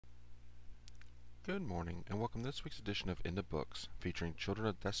Good morning, and welcome to this week's edition of In the Books, featuring Children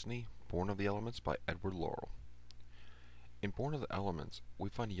of Destiny, Born of the Elements by Edward Laurel. In Born of the Elements, we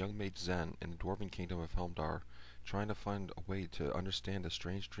find a young mage Zen in the dwarven kingdom of Helmdar, trying to find a way to understand the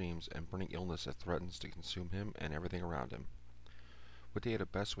strange dreams and burning illness that threatens to consume him and everything around him. With the aid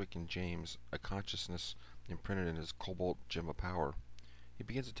of Bestwick and James, a consciousness imprinted in his cobalt gem of power, he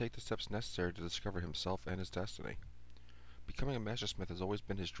begins to take the steps necessary to discover himself and his destiny. Becoming a mastersmith has always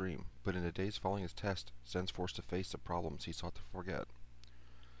been his dream, but in the days following his test, Zen's forced to face the problems he sought to forget.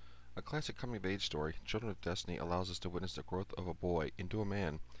 A classic coming-of-age story, Children of Destiny allows us to witness the growth of a boy into a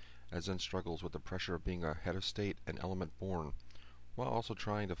man as Zen struggles with the pressure of being a head of state and element born, while also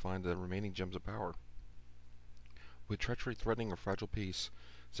trying to find the remaining gems of power. With treachery threatening a fragile peace,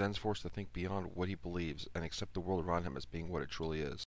 Zen's forced to think beyond what he believes and accept the world around him as being what it truly is.